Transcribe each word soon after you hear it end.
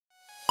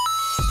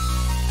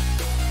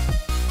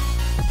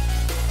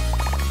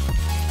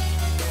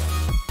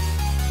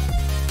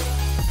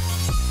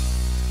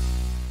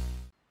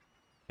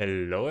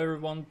Hello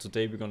everyone,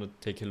 today we're going to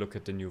take a look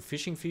at the new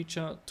fishing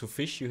feature. To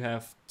fish you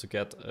have to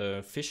get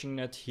a fishing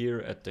net here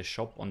at the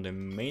shop on the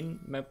main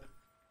map.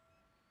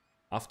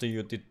 After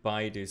you did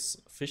buy this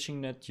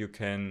fishing net you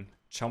can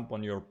jump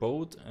on your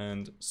boat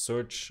and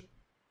search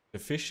the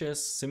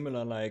fishes,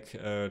 similar like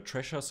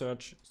treasure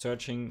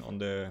searching on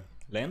the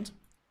land.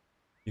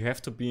 You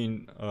have to be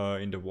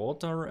in the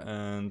water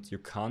and you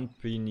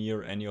can't be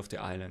near any of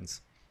the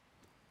islands.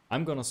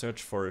 I'm gonna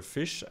search for a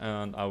fish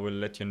and I will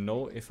let you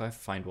know if I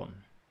find one.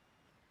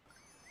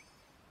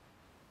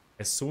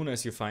 As soon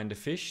as you find a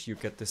fish, you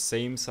get the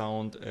same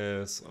sound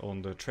as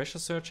on the treasure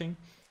searching.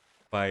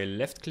 By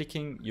left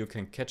clicking, you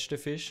can catch the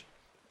fish.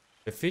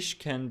 The fish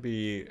can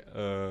be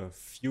a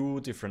few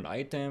different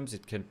items.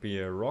 It can be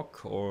a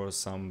rock or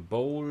some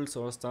bowls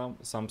or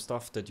some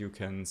stuff that you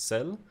can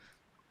sell.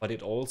 But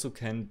it also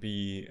can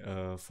be,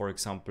 for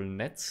example,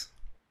 nets,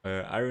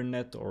 iron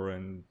net or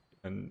an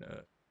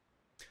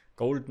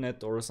gold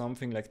net or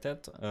something like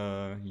that.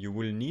 You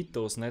will need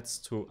those nets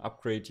to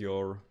upgrade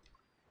your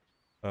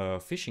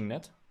fishing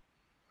net.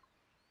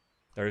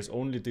 There is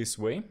only this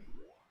way.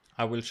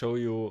 I will show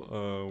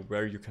you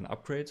where you can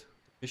upgrade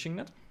the fishing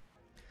net.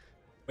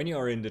 When you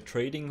are in the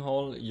trading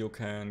hall, you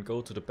can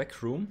go to the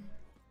back room,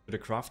 to the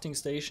crafting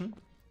station.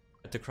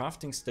 At the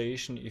crafting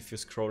station, if you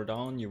scroll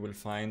down, you will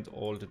find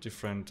all the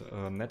different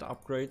net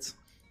upgrades.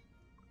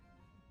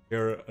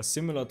 They're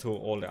similar to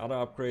all the other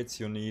upgrades.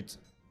 You need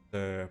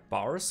the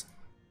bars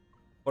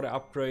for the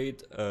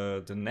upgrade,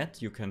 the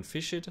net, you can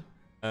fish it,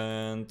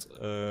 and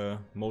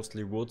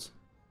mostly wood,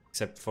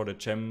 except for the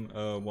gem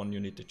one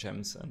you need the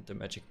gems and the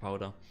magic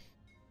powder.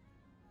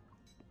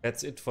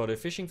 That's it for the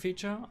fishing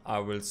feature. I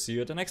will see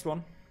you at the next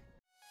one.